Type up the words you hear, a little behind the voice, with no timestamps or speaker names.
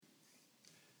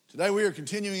Today we are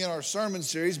continuing in our sermon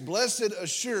series, Blessed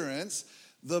Assurance,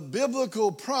 the Biblical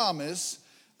Promise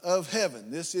of Heaven.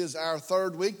 This is our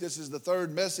third week. This is the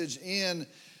third message in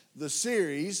the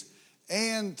series.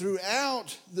 And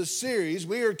throughout the series,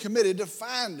 we are committed to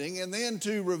finding and then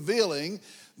to revealing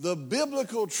the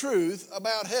biblical truth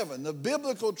about heaven. The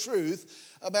biblical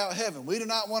truth about heaven. We do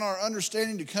not want our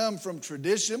understanding to come from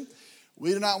tradition.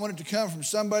 We do not want it to come from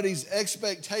somebody's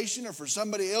expectation or for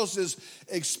somebody else's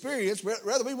experience.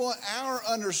 Rather, we want our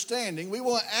understanding, we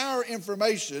want our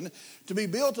information to be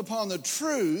built upon the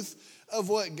truth of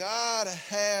what God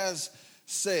has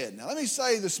said. Now, let me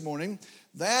say this morning,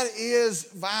 that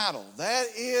is vital. That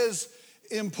is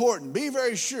important. Be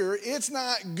very sure it's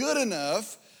not good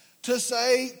enough to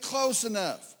say close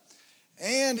enough.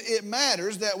 And it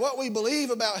matters that what we believe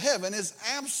about heaven is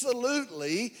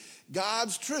absolutely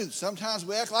God's truth. Sometimes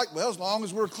we act like, well, as long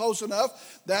as we're close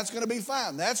enough, that's going to be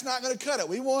fine. That's not going to cut it.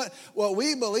 We want what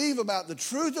we believe about the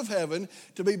truth of heaven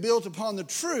to be built upon the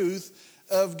truth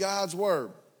of God's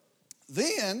word.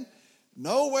 Then,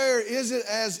 nowhere is it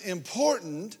as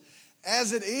important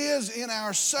as it is in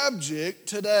our subject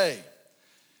today.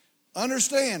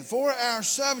 Understand, for our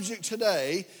subject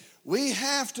today, we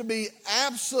have to be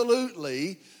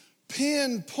absolutely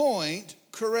pinpoint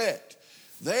correct.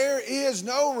 There is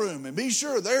no room, and be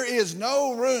sure there is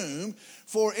no room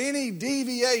for any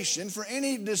deviation, for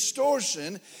any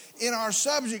distortion in our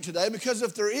subject today, because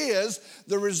if there is,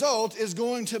 the result is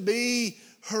going to be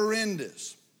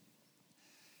horrendous.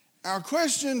 Our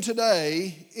question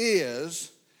today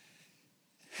is,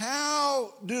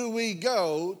 how do we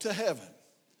go to heaven?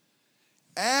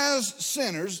 As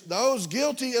sinners, those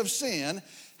guilty of sin,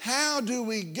 how do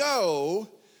we go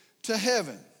to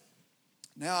heaven?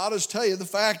 Now, I'll just tell you, the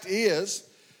fact is,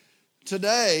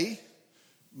 today,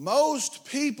 most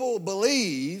people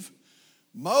believe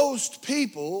most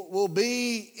people will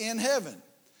be in heaven.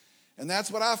 And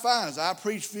that's what I find as I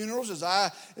preach funerals, as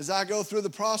I go through the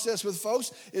process with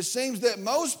folks. It seems that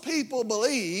most people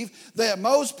believe that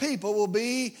most people will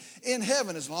be in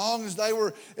heaven as long as they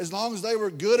were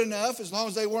good enough, as long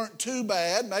as they weren't too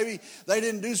bad. Maybe they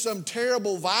didn't do some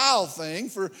terrible, vile thing.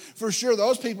 For sure,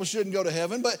 those people shouldn't go to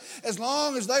heaven. But as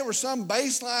long as they were some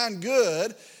baseline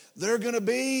good, they're going to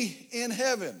be in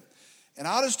heaven. And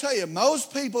I'll just tell you,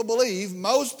 most people believe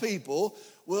most people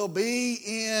will be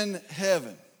in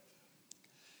heaven.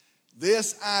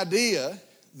 This idea,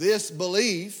 this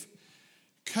belief,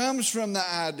 comes from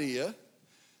the idea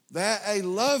that a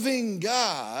loving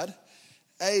God,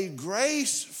 a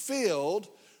grace-filled,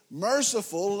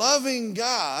 merciful, loving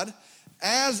God,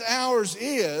 as ours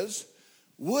is,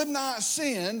 would not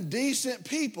send decent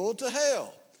people to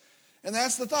hell. And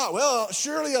that's the thought. Well,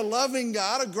 surely a loving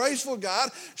God, a graceful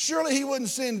God, surely he wouldn't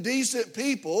send decent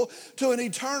people to an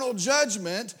eternal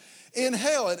judgment in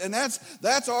hell. And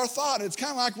that's our thought. It's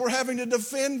kind of like we're having to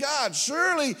defend God.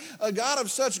 Surely a God of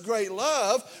such great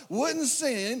love wouldn't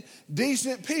send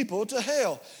decent people to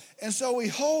hell. And so we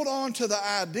hold on to the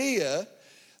idea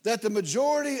that the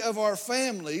majority of our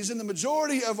families and the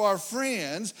majority of our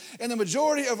friends and the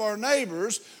majority of our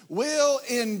neighbors will,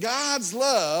 in God's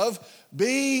love,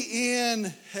 be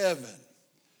in heaven.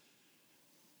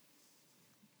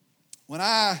 When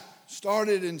I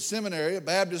started in seminary, a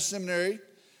Baptist seminary,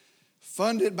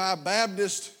 funded by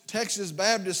Texas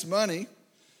Baptist money,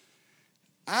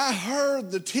 I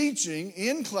heard the teaching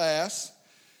in class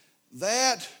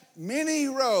that many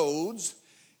roads,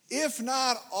 if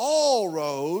not all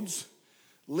roads,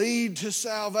 lead to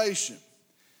salvation.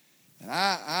 And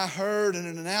I heard in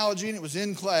an analogy, and it was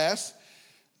in class,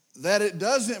 that it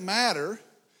doesn't matter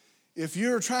if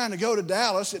you're trying to go to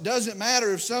Dallas. It doesn't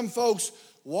matter if some folks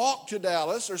walk to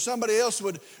Dallas, or somebody else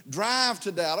would drive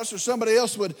to Dallas, or somebody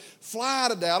else would fly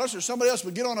to Dallas, or somebody else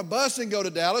would get on a bus and go to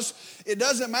Dallas. It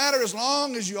doesn't matter as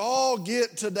long as you all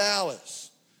get to Dallas.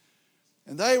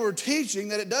 And they were teaching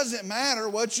that it doesn't matter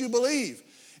what you believe.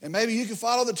 And maybe you can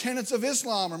follow the tenets of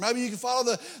Islam, or maybe you can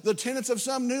follow the tenets of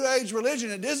some New Age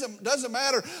religion. It doesn't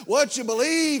matter what you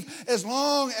believe as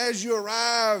long as you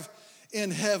arrive in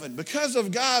heaven. Because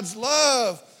of God's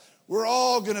love, we're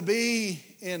all going to be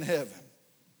in heaven.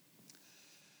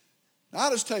 Now,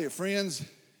 I'll just tell you, friends,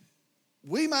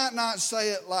 we might not say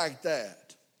it like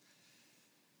that.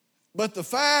 But the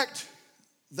fact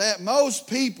that most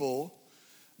people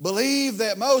believe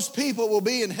that most people will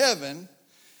be in heaven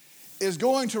is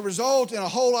going to result in a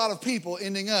whole lot of people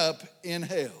ending up in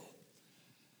hell.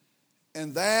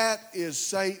 And that is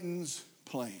Satan's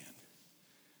plan.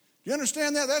 Do you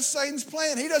understand that? That's Satan's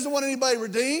plan. He doesn't want anybody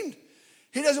redeemed.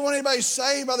 He doesn't want anybody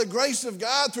saved by the grace of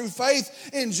God through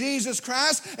faith in Jesus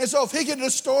Christ. And so if he can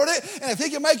distort it, and if he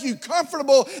can make you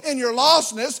comfortable in your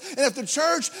lostness, and if the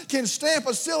church can stamp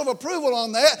a seal of approval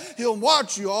on that, he'll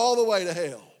watch you all the way to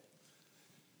hell.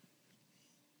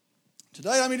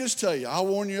 Today, let me just tell you, I'll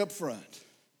warn you up front.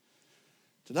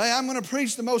 Today, I'm going to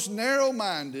preach the most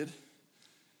narrow-minded,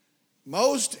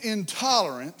 most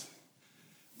intolerant,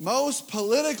 most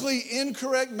politically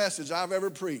incorrect message I've ever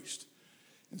preached.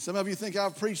 And some of you think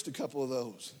I've preached a couple of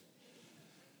those.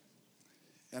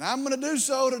 And I'm going to do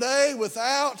so today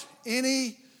without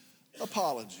any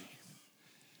apology.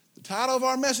 The title of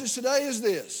our message today is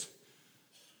this: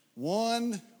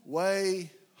 One Way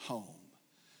Home.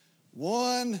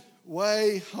 One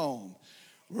Way Home.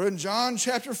 We're in John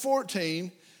chapter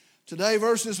 14, today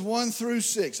verses 1 through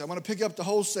 6. I'm going to pick up the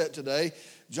whole set today.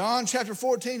 John chapter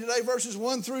 14, today verses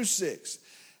 1 through 6.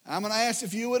 I'm going to ask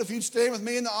if you'd stand with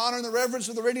me in the honor and the reverence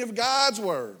of the reading of God's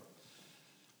Word.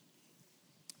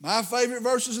 My favorite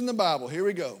verses in the Bible. Here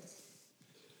we go.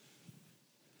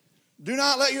 Do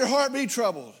not let your heart be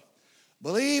troubled.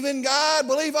 Believe in God,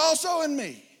 believe also in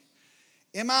me.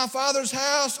 In my Father's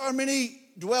house are many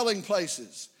dwelling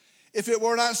places. If it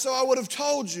were not so, I would have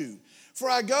told you. For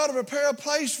I go to prepare a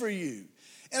place for you.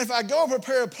 And if I go and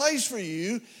prepare a place for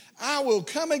you, I will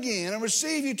come again and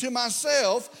receive you to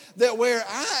myself, that where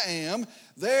I am,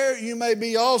 there you may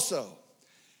be also.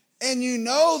 And you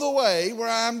know the way where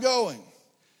I am going.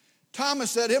 Thomas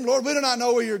said to him, Lord, we do not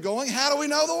know where you're going. How do we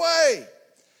know the way?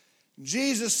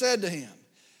 Jesus said to him,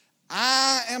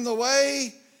 I am the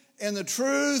way and the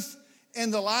truth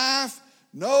and the life.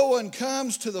 No one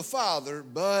comes to the Father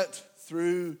but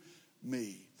through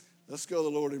me. Let's go to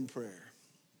the Lord in prayer.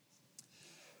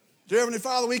 Dear Heavenly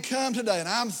Father, we come today, and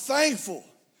I'm thankful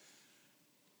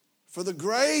for the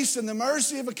grace and the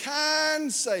mercy of a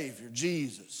kind Savior,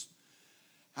 Jesus.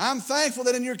 I'm thankful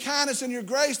that in your kindness and your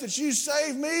grace that you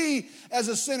save me as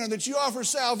a sinner, that you offer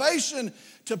salvation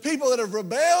to people that have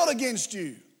rebelled against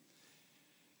you.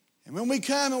 And when we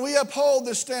come and we uphold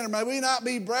this standard, may we not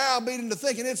be browbeaten to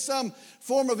thinking it's some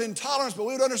form of intolerance, but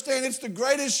we would understand it's the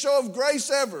greatest show of grace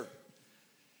ever.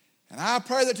 And I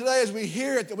pray that today as we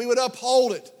hear it, that we would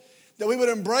uphold it, that we would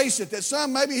embrace it, that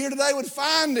some maybe here today would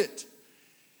find it.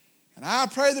 And I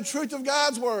pray the truth of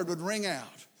God's word would ring out.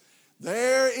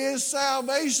 There is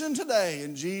salvation today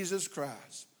in Jesus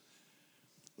Christ.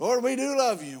 Lord, we do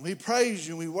love you, and we praise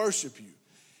you, and we worship you.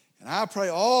 And I pray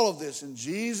all of this in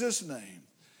Jesus' name.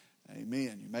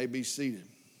 Amen. You may be seated.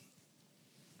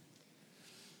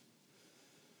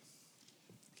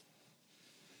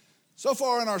 So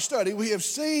far in our study, we have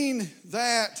seen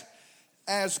that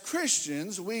as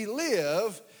Christians, we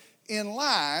live in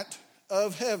light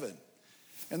of heaven.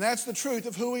 And that's the truth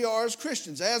of who we are as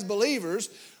Christians. As believers,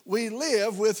 we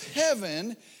live with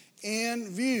heaven in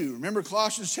view. Remember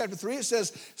Colossians chapter 3, it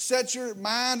says, set your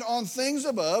mind on things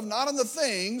above, not on the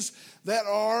things that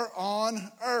are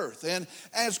on earth. And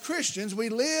as Christians, we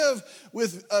live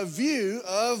with a view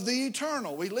of the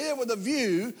eternal. We live with a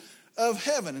view of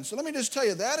heaven. And so let me just tell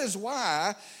you, that is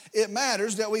why it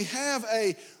matters that we have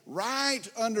a right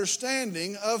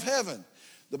understanding of heaven.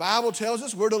 The Bible tells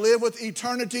us we're to live with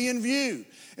eternity in view.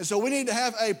 And so we need to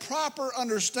have a proper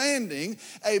understanding,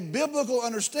 a biblical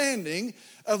understanding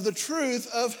of the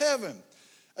truth of heaven.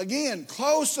 Again,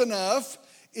 close enough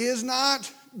is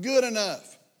not good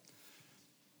enough.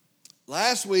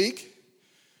 Last week,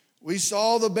 we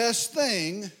saw the best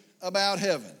thing about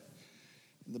heaven.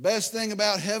 The best thing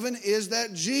about heaven is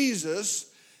that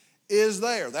Jesus is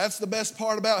there. That's the best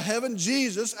part about heaven.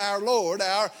 Jesus, our Lord,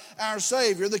 our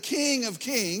Savior, the King of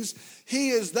Kings, He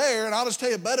is there. And I'll just tell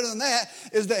you, better than that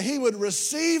is that He would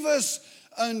receive us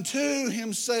unto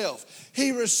Himself.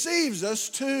 He receives us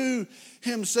to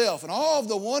Himself. And all of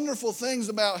the wonderful things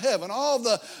about heaven, all of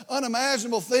the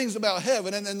unimaginable things about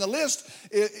heaven, and the list,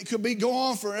 it could go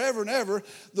on forever and ever.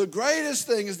 The greatest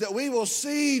thing is that we will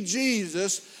see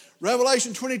Jesus.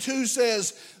 Revelation 22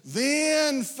 says,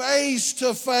 then face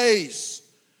to face.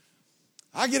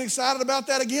 I get excited about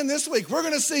that again this week. We're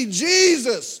going to see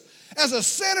Jesus. As a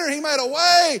sinner, He made a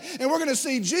way, and we're going to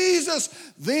see Jesus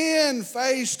then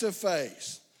face to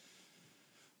face.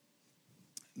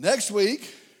 Next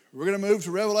week, we're going to move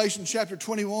to Revelation chapter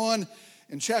 21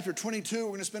 and chapter 22. We're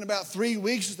going to spend about 3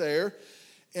 weeks there,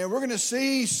 and we're going to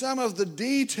see some of the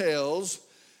details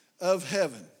of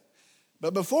heaven.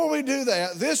 But before we do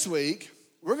that, this week,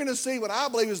 we're going to see what I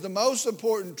believe is the most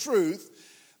important truth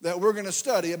that we're going to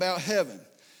study about heaven.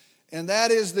 And that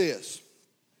is this: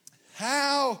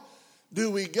 how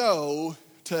do we go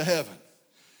to heaven?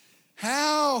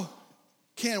 How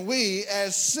can we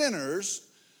as sinners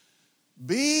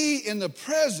be in the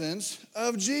presence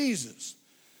of Jesus.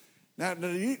 Now, do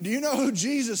you know who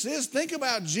Jesus is? Think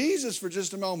about Jesus for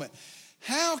just a moment.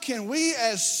 How can we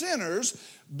as sinners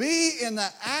be in the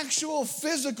actual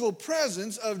physical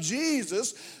presence of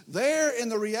Jesus there in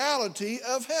the reality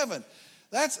of heaven?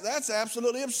 That's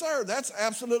absolutely absurd. That's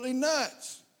absolutely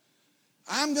nuts.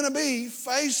 I'm going to be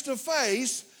face to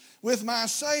face with my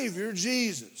Savior,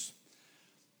 Jesus.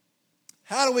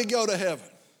 How do we go to heaven?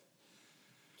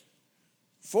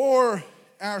 For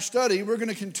our study, we're going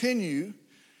to continue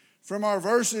from our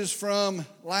verses from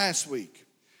last week.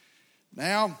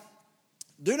 Now,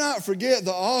 do not forget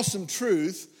the awesome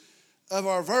truth of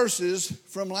our verses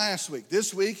from last week.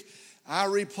 This week, I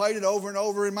replayed it over and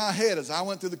over in my head as I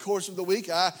went through the course of the week.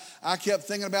 I kept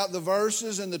thinking about the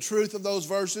verses and the truth of those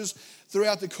verses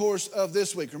throughout the course of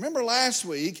this week. Remember last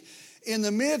week, in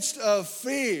the midst of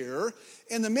fear,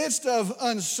 in the midst of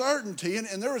uncertainty,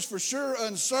 and there was for sure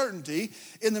uncertainty,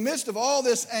 in the midst of all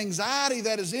this anxiety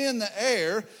that is in the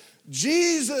air,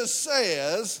 Jesus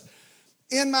says,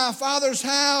 "In my Father's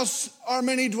house are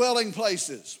many dwelling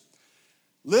places."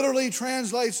 Literally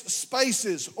translates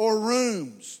spaces or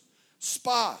rooms,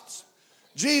 spots.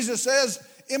 Jesus says,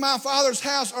 "In my Father's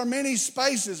house are many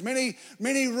spaces, many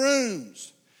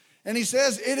rooms." And he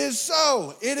says, "It is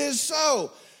so, it is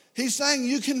so." He's saying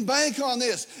you can bank on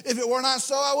this. If it were not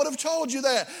so, I would have told you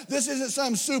that. This isn't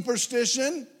some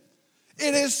superstition.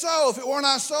 It is so. If it were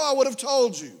not so, I would have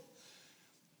told you.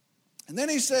 And then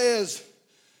he says,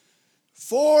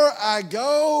 "For I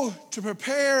go to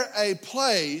prepare a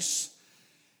place,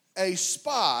 a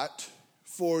spot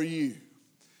for you."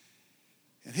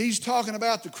 And he's talking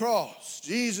about the cross.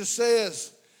 Jesus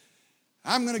says,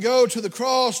 "I'm going to go to the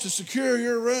cross to secure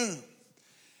your room.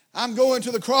 I'm going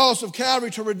to the cross of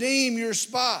Calvary to redeem your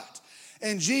spot."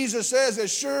 And Jesus says, as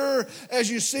sure as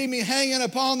you see me hanging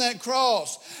upon that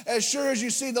cross, as sure as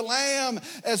you see the Lamb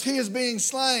as he is being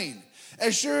slain,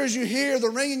 as sure as you hear the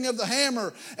ringing of the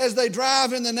hammer as they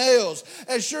drive in the nails,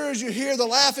 as sure as you hear the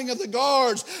laughing of the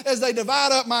guards as they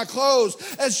divide up my clothes,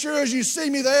 as sure as you see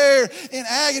me there in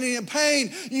agony and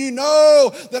pain, you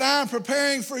know that I'm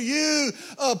preparing for you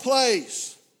a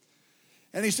place.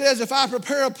 And he says, if I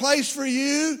prepare a place for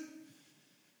you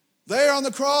there on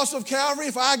the cross of Calvary,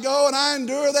 if I go and I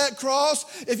endure that cross,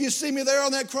 if you see me there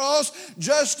on that cross,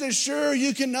 just as sure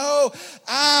you can know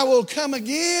I will come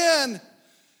again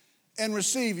and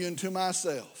receive you into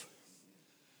myself.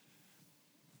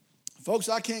 Folks,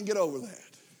 I can't get over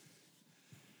that.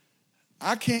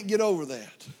 I can't get over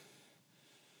that.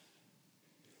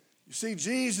 You see,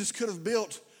 Jesus could have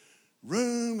built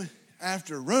room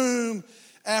after room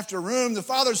after room. The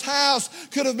Father's house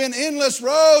could have been endless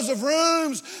rows of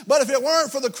rooms, but if it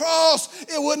weren't for the cross,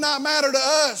 it would not matter to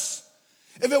us.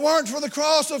 If it weren't for the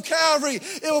cross of Calvary,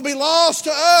 it will be lost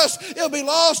to us. It will be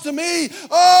lost to me.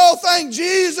 Oh, thank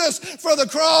Jesus for the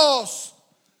cross.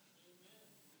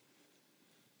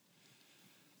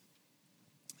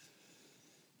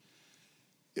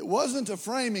 It wasn't a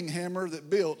framing hammer that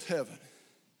built heaven.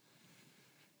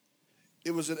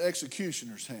 It was an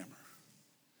executioner's hammer.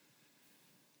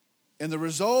 And the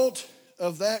result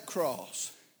of that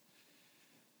cross,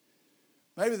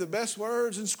 maybe the best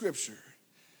words in Scripture,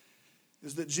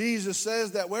 is that Jesus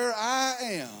says that where I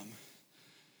am,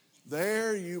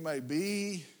 there you may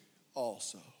be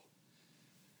also.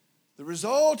 The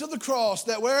result of the cross,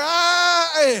 that where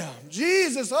I am,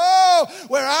 Jesus, oh,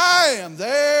 where I am,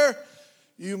 there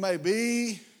you may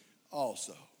be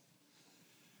also.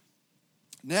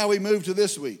 Now we move to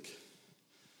this week.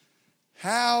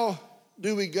 How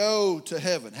do we go to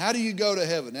heaven? How do you go to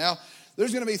heaven? Now,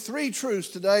 there's going to be three truths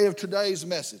today of today's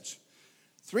message.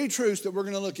 Three truths that we're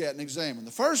going to look at and examine.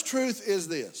 The first truth is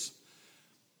this: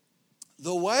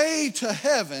 the way to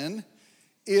heaven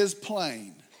is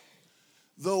plain.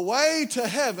 The way to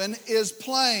heaven is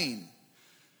plain.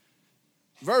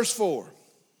 Verse 4.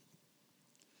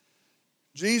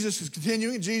 Jesus is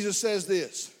continuing. Jesus says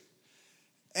this: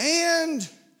 "And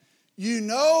you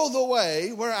know the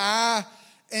way where I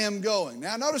am going."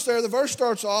 Now notice there the verse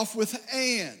starts off with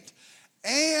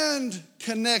and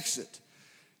connects it.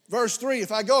 Verse 3,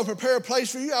 "If I go and prepare a place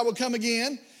for you, I will come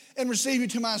again and receive you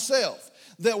to myself,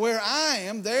 that where I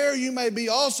am, there you may be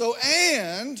also,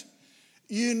 and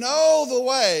you know the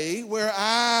way where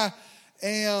I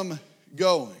am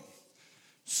going."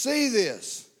 See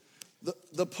this.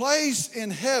 The place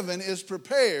in heaven is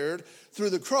prepared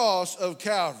through the cross of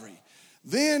Calvary.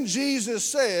 Then Jesus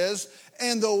says,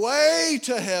 and the way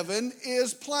to heaven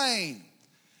is plain.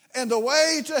 And the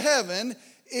way to heaven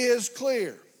is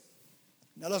clear.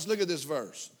 Now let's look at this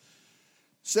verse.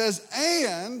 It says,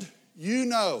 and you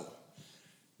know.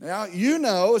 Now, you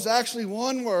know is actually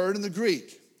one word in the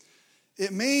Greek.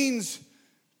 It means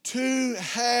to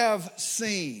have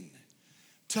seen.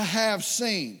 To have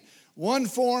seen. One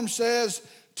form says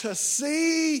to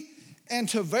see and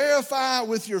to verify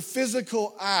with your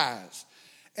physical eyes.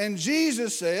 And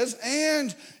Jesus says,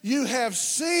 and you have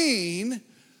seen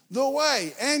the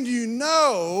way, and you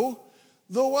know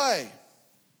the way.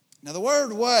 Now, the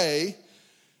word way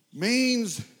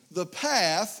means the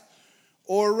path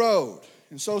or road.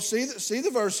 And so see the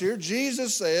verse here.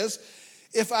 Jesus says,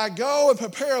 if I go and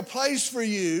prepare a place for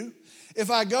you,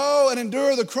 if I go and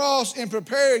endure the cross in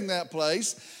preparing that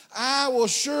place, I will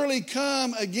surely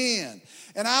come again.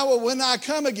 And I will, when I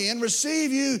come again,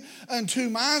 receive you unto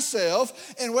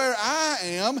myself, and where I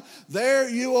am, there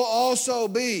you will also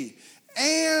be.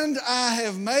 And I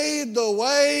have made the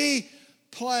way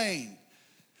plain.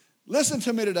 Listen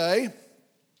to me today.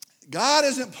 God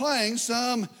isn't playing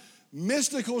some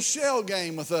mystical shell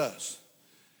game with us.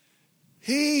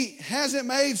 He hasn't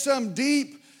made some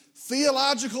deep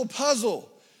theological puzzle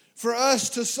for us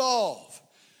to solve.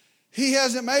 He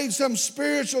hasn't made some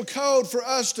spiritual code for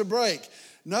us to break.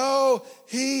 No,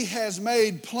 He has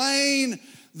made plain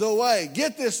the way.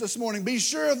 Get this morning. Be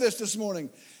sure of this morning.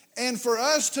 And for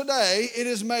us today, it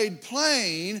is made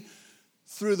plain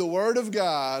through the Word of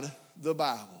God, the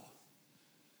Bible.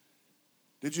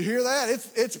 Did you hear that?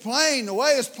 It's plain. The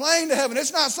way is plain to heaven.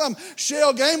 It's not some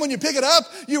shell game when you pick it up,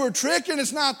 you were tricked and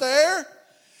it's not there.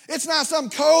 It's not some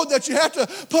code that you have to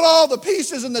put all the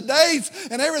pieces and the dates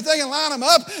and everything and line them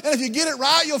up. And if you get it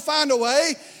right, you'll find a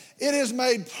way. It is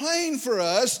made plain for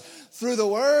us through the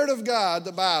Word of God,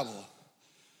 the Bible.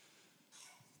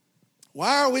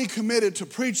 Why are we committed to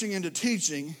preaching and to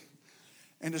teaching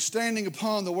and to standing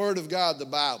upon the Word of God, the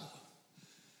Bible?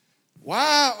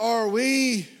 Why are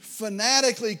we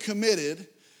fanatically committed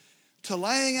to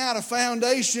laying out a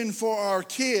foundation for our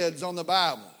kids on the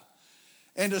Bible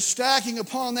and to stacking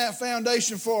upon that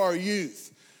foundation for our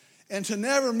youth and to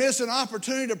never miss an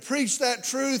opportunity to preach that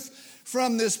truth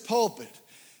from this pulpit?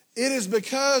 It is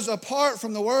because apart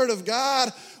from the Word of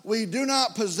God, we do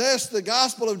not possess the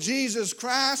gospel of Jesus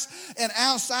Christ, and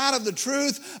outside of the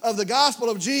truth of the gospel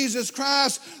of Jesus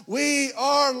Christ, we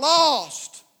are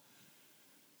lost.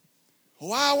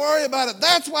 Why worry about it?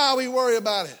 That's why we worry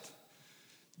about it.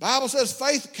 The Bible says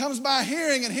faith comes by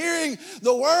hearing, and hearing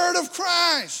the Word of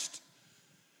Christ.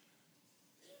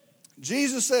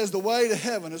 Jesus says the way to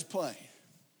heaven is plain.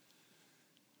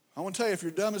 I want to tell you, if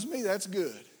you're dumb as me, that's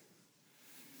good.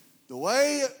 The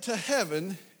way to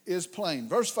heaven is plain.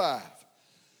 Verse 5.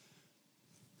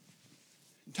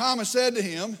 Thomas said to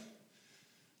him,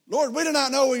 Lord, we do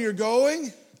not know where you're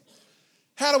going.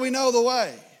 How do we know the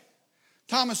way?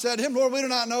 Thomas said to him, Lord, we do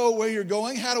not know where you're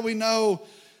going. How do we know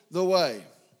the way?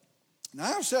 Now,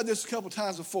 I've said this a couple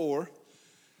times before,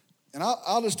 and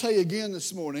I'll just tell you again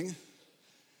this morning.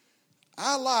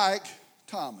 I like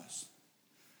Thomas.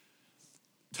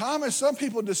 Some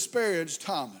people disparage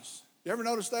Thomas. You ever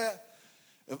notice that?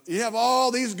 You have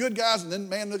all these good guys, and then,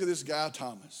 man, look at this guy,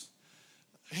 Thomas.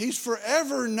 He's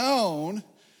forever known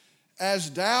as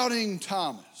Doubting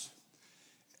Thomas.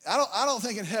 I don't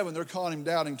think in heaven they're calling him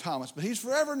Doubting Thomas, but he's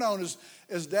forever known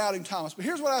as Doubting Thomas. But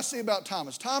here's what I see about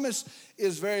Thomas. Thomas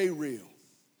is very real.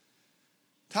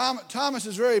 Thomas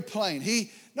is very plain.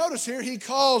 Notice here, he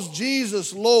calls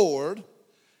Jesus Lord.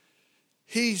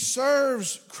 He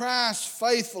serves Christ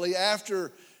faithfully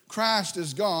after Christ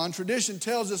is gone. Tradition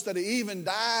tells us that he even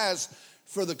dies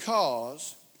for the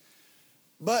cause.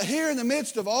 But here in the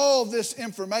midst of all of this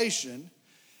information,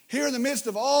 here in the midst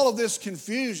of all of this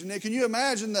confusion, can you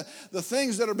imagine the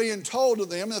things that are being told to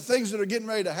them, the things that are getting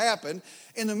ready to happen?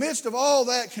 In the midst of all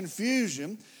that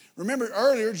confusion, remember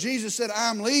earlier Jesus said,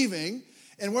 I'm leaving,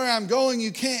 and where I'm going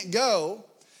you can't go.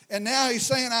 And now he's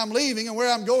saying, I'm leaving, and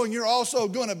where I'm going you're also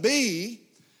going to be.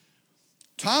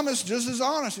 Thomas just is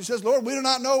honest. He says, Lord, we do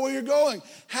not know where you're going.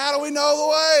 How do we know the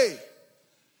way?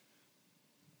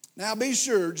 Now be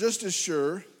sure, just as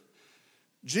sure,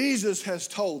 Jesus has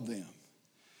told them.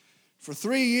 For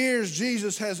 3 years,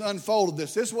 Jesus has unfolded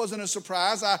this. This wasn't a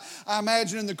surprise. I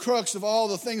imagine in the crux of all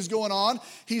the things going on,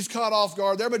 he's caught off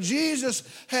guard there. But Jesus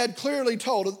had clearly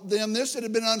told them this. It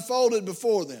had been unfolded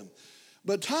before them.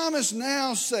 But Thomas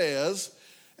now says,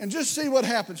 and just see what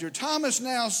happens here. Thomas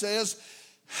now says,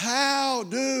 how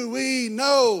do we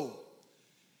know?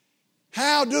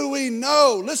 How do we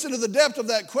know? Listen to the depth of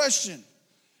that question.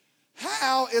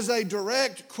 How is a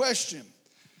direct question.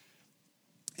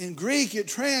 In Greek, it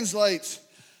translates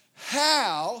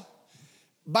how,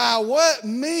 by what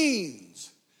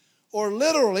means, or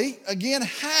literally, again,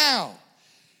 how.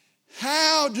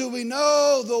 How do we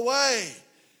know the way?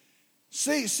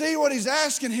 See what he's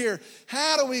asking here.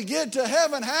 How do we get to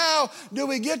heaven? How do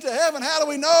we get to heaven? How do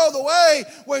we know the way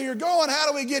where you're going? How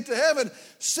do we get to heaven?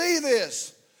 See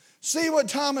this. See what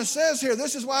Thomas says here.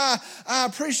 This is why I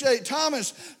appreciate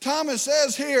Thomas. Thomas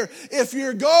says here, if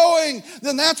you're going,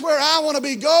 then that's where I want to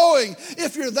be going.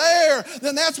 If you're there,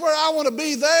 then that's where I want to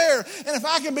be there. And if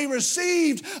I can be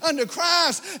received unto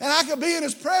Christ and I can be in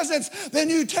his presence,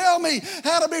 then you tell me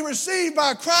how to be received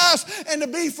by Christ and to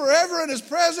be forever in his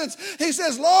presence. He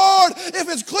says, Lord, if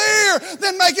it's clear,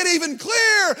 then make it even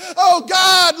clear. Oh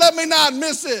God, let me not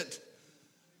miss it.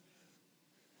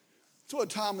 That's what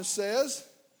Thomas says.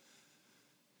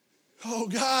 Oh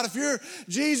God, if you're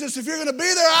Jesus, if you're going to be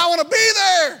there, I want to be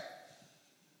there.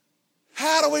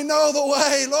 How do we know the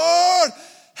way, Lord?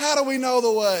 How do we know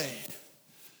the way?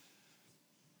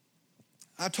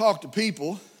 I talk to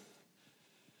people.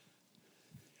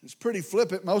 It's pretty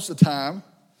flippant most of the time.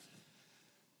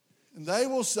 And they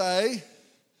will say,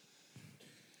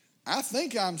 I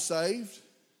think I'm saved.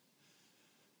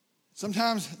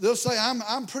 Sometimes they'll say,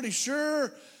 I'm pretty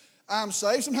sure I'm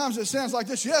saved. Sometimes it sounds like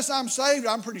this. Yes, I'm saved.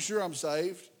 I'm pretty sure I'm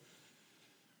saved.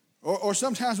 Or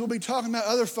sometimes we'll be talking about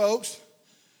other folks.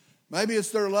 Maybe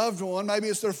it's their loved one. Maybe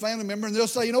it's their family member. And they'll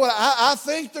say, you know what? I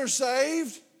think they're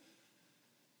saved.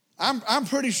 I'm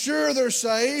pretty sure they're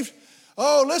saved.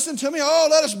 Oh, listen to me. Oh,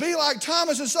 let us be like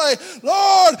Thomas and say,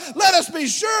 Lord, let us be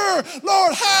sure.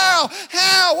 Lord, how?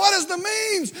 How? What is the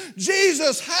means?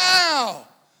 Jesus, how?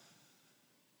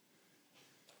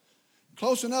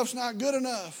 Close enough's not good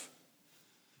enough.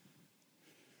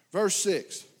 Verse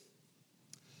 6.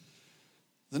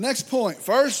 The next point.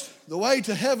 First, the way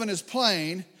to heaven is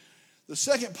plain. The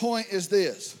second point is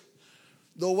this.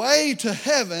 The way to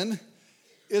heaven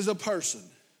is a person.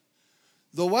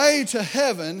 The way to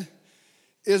heaven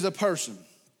is a person.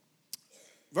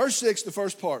 Verse 6, the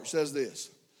first part, says this.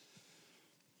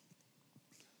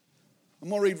 I'm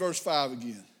going to read verse 5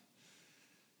 again.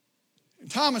 And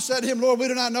Thomas said to him, Lord, we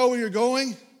do not know where you're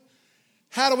going.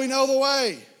 How do we know the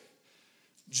way?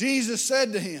 Jesus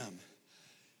said to him,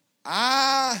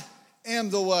 I am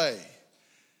the way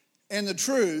and the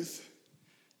truth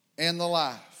and the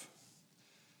life.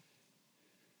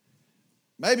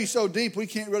 Maybe so deep we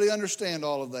can't really understand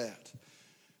all of that.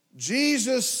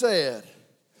 Jesus said,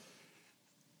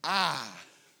 I,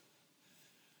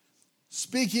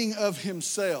 speaking of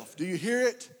himself. Do you hear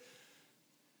it?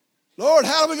 Lord,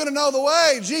 how are we going to know the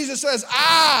way? Jesus says,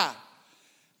 I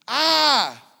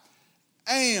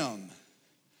am.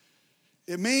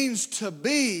 It means to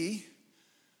be,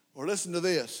 or listen to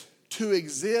this, to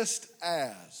exist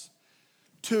as.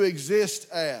 To exist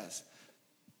as.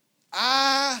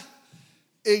 I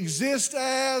exist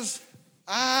as,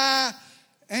 I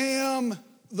am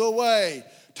the way.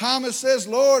 Thomas says,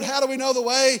 Lord, how do we know the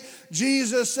way?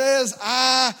 Jesus says,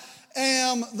 I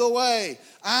am the way.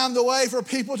 I'm the way for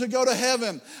people to go to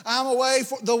heaven. I'm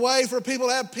the way for people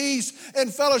to have peace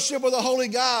and fellowship with the Holy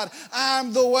God.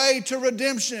 I'm the way to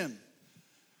redemption.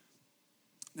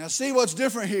 Now see what's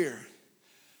different here.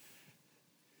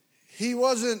 He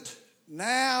wasn't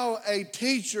now a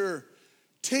teacher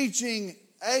teaching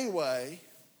a way.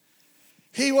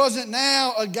 He wasn't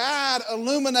now a guide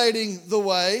illuminating the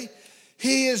way.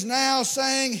 He is now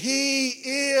saying he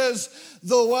is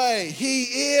the way. He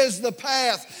is the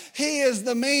path. He is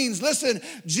the means. Listen,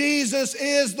 Jesus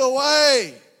is the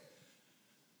way.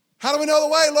 How do we know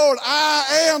the way, Lord?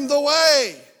 I am the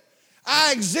way.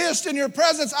 I exist in your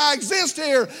presence. I exist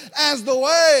here as the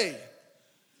way.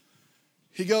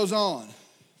 He goes on.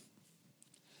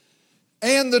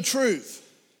 And the truth.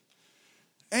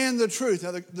 And the truth.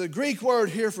 Now, the Greek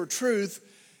word here for truth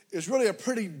is really a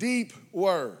pretty deep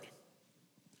word.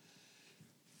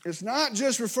 It's not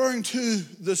just referring to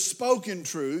the spoken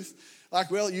truth, like,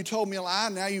 well, you told me a lie,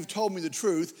 now you've told me the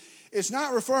truth. It's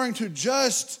not referring to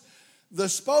just the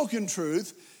spoken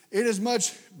truth. It is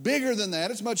much bigger than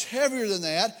that. It's much heavier than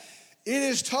that. It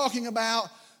is talking about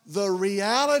the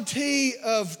reality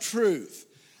of truth.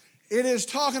 It is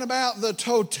talking about the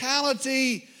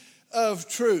totality of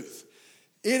truth.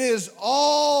 It is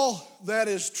all that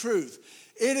is truth.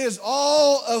 It is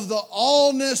all of the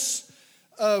allness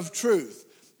of truth.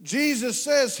 Jesus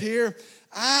says here,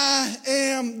 I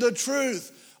am the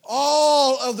truth.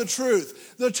 All of the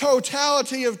truth, the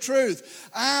totality of truth.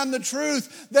 I am the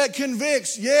truth that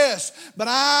convicts, yes, but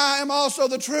I am also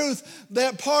the truth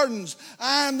that pardons.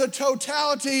 I am the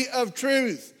totality of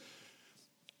truth.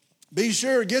 Be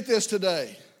sure, get this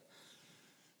today.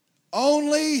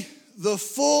 Only the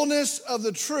fullness of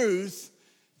the truth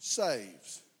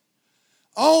saves.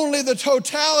 Only the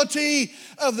totality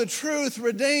of the truth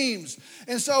redeems.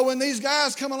 And so when these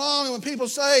guys come along and when people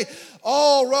say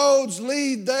all roads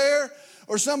lead there,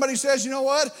 or somebody says, you know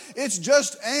what, it's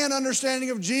just an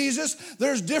understanding of Jesus.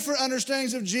 There's different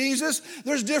understandings of Jesus.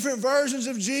 There's different versions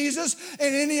of Jesus,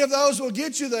 and any of those will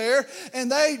get you there.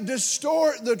 And they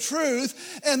distort the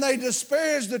truth and they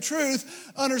disparage the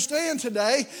truth. Understand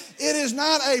today, it is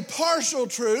not a partial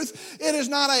truth. It is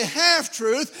not a half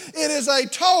truth. It is a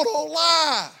total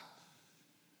lie.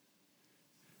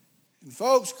 And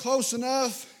folks, close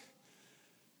enough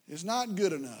is not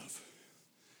good enough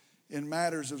in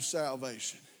matters of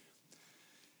salvation.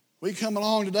 We come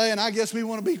along today, and I guess we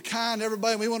want to be kind to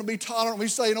everybody, and we want to be tolerant. We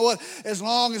say, you know what, as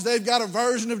long as they've got a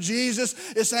version of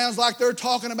Jesus, it sounds like they're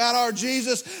talking about our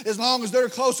Jesus. As long as they're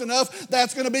close enough,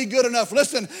 that's going to be good enough.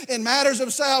 Listen, in matters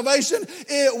of salvation,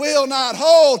 it will not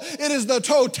hold. It is the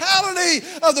totality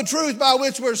of the truth by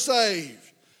which we're saved.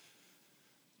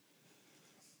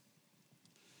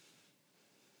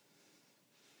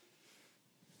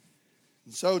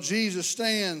 And so Jesus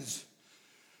stands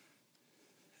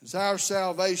as our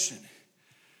salvation.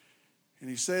 And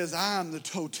he says, I am the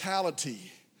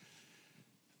totality.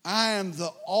 I am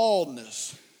the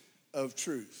allness of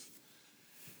truth.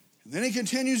 And then he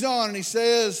continues on and he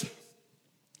says,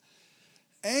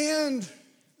 and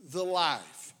the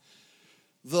life.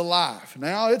 The life.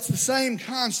 Now it's the same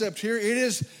concept here. It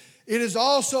is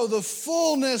also the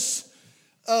fullness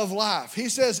of life. He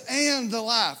says, and the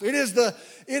life. It is the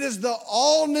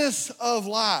allness of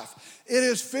life. It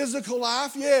is physical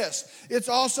life, yes. It's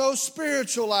also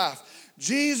spiritual life.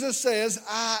 Jesus says,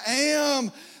 I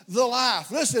am the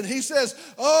life. Listen, he says,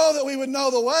 oh, that we would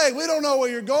know the way. We don't know where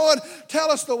you're going.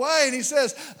 Tell us the way. And he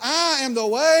says, I am the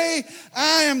way.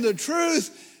 I am the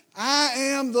truth. I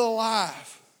am the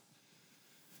life.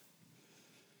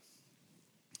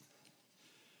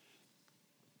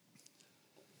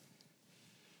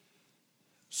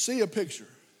 See a picture.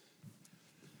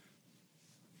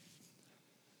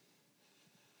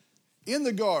 In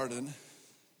the garden,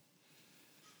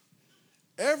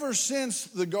 ever since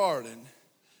the garden,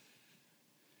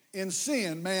 in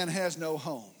sin, man has no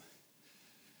home.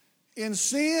 In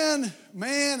sin,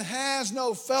 man has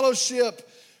no fellowship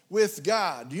with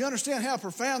God. Do you understand how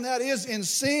profound that is? In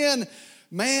sin,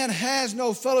 man has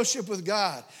no fellowship with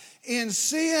God. In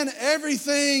sin,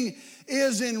 everything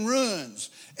is in ruins.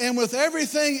 And with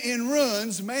everything in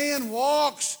ruins, man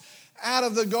walks out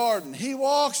of the garden. He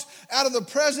walks out of the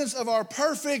presence of our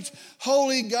perfect,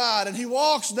 holy God. And he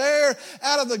walks there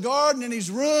out of the garden, and he's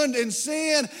ruined in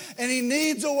sin, and he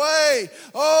needs a way.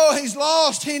 Oh, he's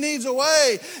lost. He needs a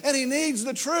way, and he needs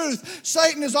the truth.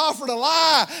 Satan has offered a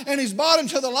lie, and he's bought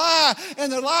into the lie,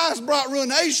 and the lie's brought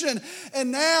ruination.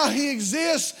 And now he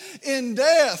exists in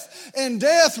death, and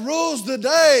death rules the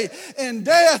day, and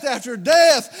death after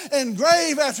death, and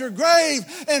grave after grave,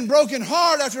 and broken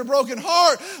heart after broken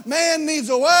heart. Man needs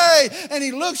a way, and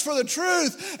he looks for the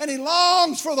truth, and he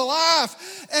longs for the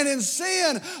life. And in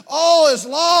sin, all is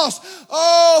lost.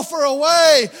 Oh, for a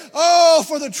way. Oh,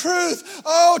 for the truth.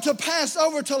 Oh, to pass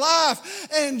over to life.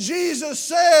 And Jesus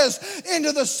says,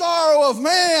 into the sorrow of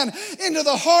man, into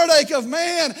the heartache of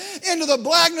man, into the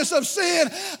blackness of sin,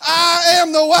 I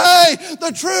am the way,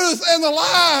 the truth, and the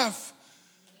life.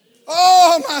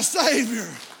 Oh, my Savior.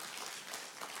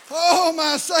 Oh,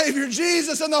 my Savior,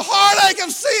 Jesus, in the heartache of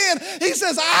sin, he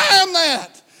says, I am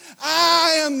that.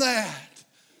 I am that.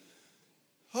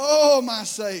 Oh, my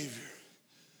Savior.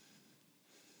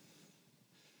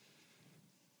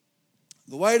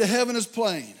 The way to heaven is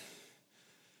plain.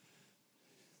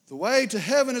 The way to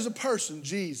heaven is a person,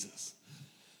 Jesus.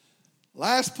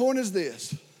 Last point is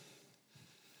this.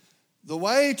 The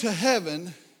way to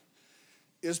heaven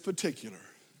is particular.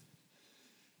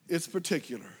 It's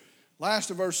particular.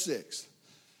 Last of verse 6.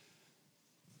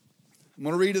 I'm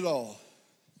going to read it all.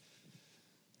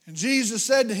 And Jesus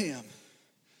said to him,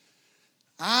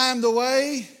 I am the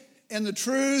way and the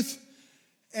truth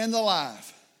and the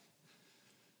life.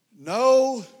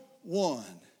 No one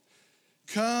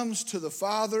comes to the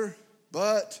Father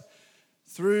but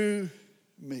through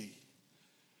me.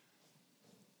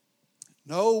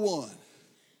 No one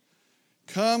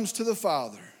comes to the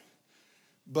Father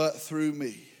but through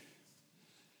me.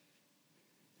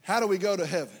 How do we go to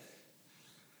heaven?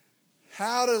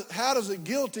 How does a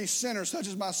guilty sinner such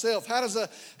as myself, how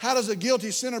does a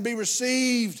guilty sinner be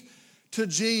received to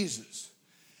Jesus?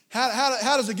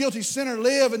 How does a guilty sinner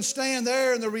live and stand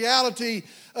there in the reality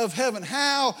of heaven?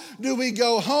 How do we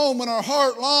go home when our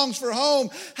heart longs for home?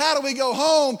 How do we go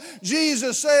home?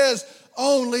 Jesus says,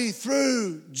 only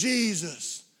through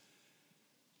Jesus.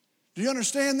 Do you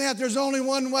understand that? There's only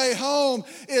one way home.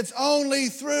 It's only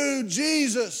through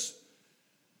Jesus.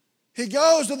 He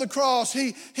goes to the cross.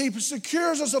 He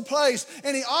secures us a place,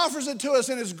 and He offers it to us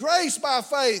in His grace by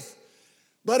faith.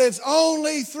 But it's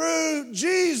only through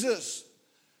Jesus.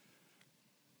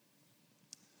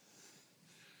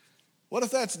 What if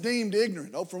that's deemed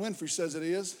ignorant? Oprah Winfrey says it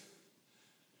is.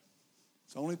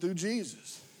 It's only through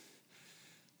Jesus.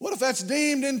 What if that's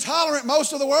deemed intolerant?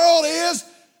 Most of the world is.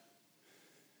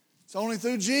 It's only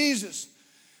through Jesus.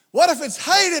 What if it's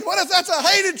hated? What if that's a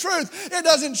hated truth? It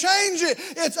doesn't change it.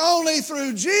 It's only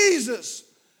through Jesus.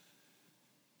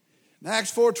 In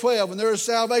Acts 4:12, and there is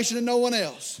salvation in no one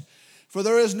else. For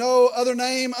there is no other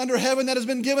name under heaven that has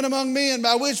been given among men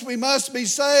by which we must be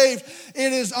saved.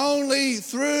 It is only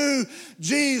through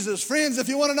Jesus. Friends, if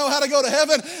you want to know how to go to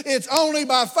heaven, it's only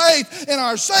by faith in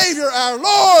our Savior, our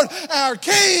Lord, our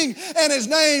King, and His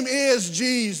name is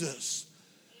Jesus.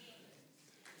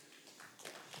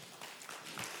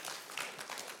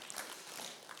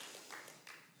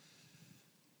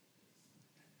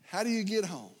 How do you get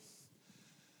home?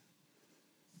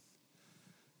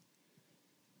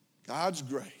 God's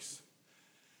grace,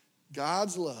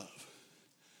 God's love,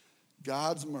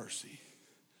 God's mercy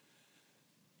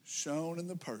shown in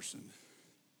the person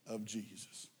of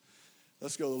Jesus.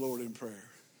 Let's go to the Lord in prayer.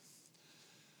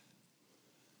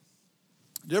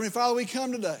 Dear Heavenly Father, we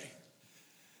come today,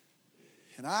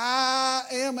 and I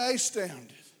am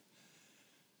astounded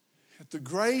at the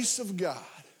grace of God,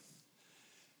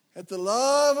 at the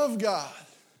love of God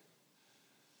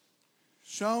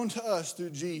shown to us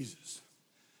through Jesus.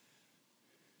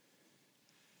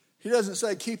 He doesn't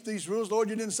say, keep these rules. Lord,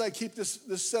 you didn't say, keep this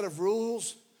set of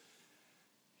rules.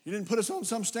 You didn't put us on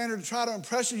some standard to try to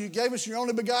impress you. You gave us your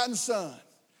only begotten Son.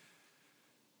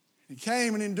 He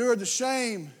came and endured the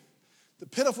shame, the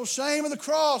pitiful shame of the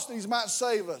cross that He might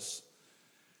save us.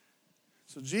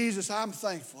 So Jesus, I'm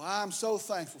thankful. I'm so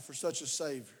thankful for such a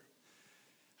Savior.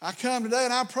 I come today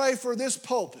and I pray for this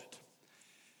pulpit.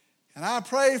 And I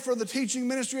pray for the teaching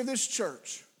ministry of this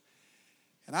church.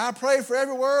 And I pray for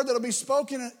every word that will be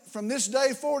spoken from this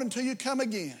day forward until you come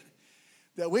again.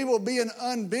 That we will be an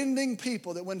unbending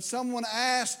people. That when someone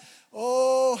asks,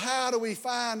 oh, how do we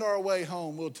find our way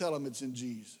home? We'll tell them it's in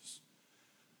Jesus.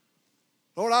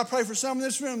 Lord, I pray for some in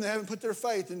this room that haven't put their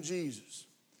faith in Jesus.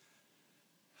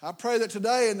 I pray that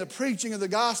today in the preaching of the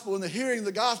gospel and the hearing of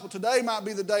the gospel, today might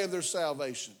be the day of their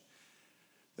salvation.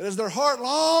 That as their heart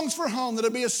longs for home, that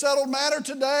it'll be a settled matter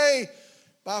today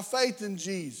by faith in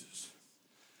Jesus.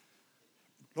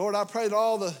 Lord, I pray that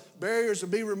all the barriers will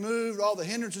be removed, all the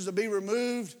hindrances will be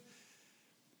removed.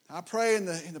 I pray in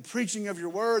the preaching of your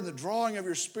word and the drawing of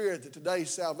your Spirit that today's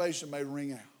salvation may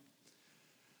ring out.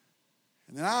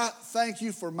 And then I thank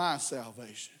you for my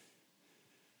salvation.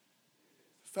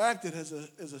 The fact that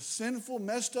as a sinful,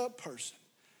 messed up person,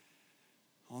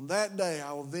 on that day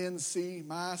I will then see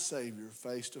my Savior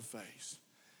face to face.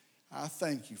 I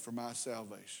thank you for my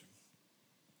salvation.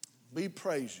 We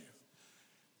praise you.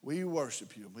 We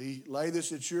worship you. We lay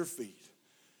this at your feet.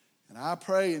 And I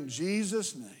pray in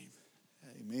Jesus' name,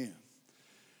 amen.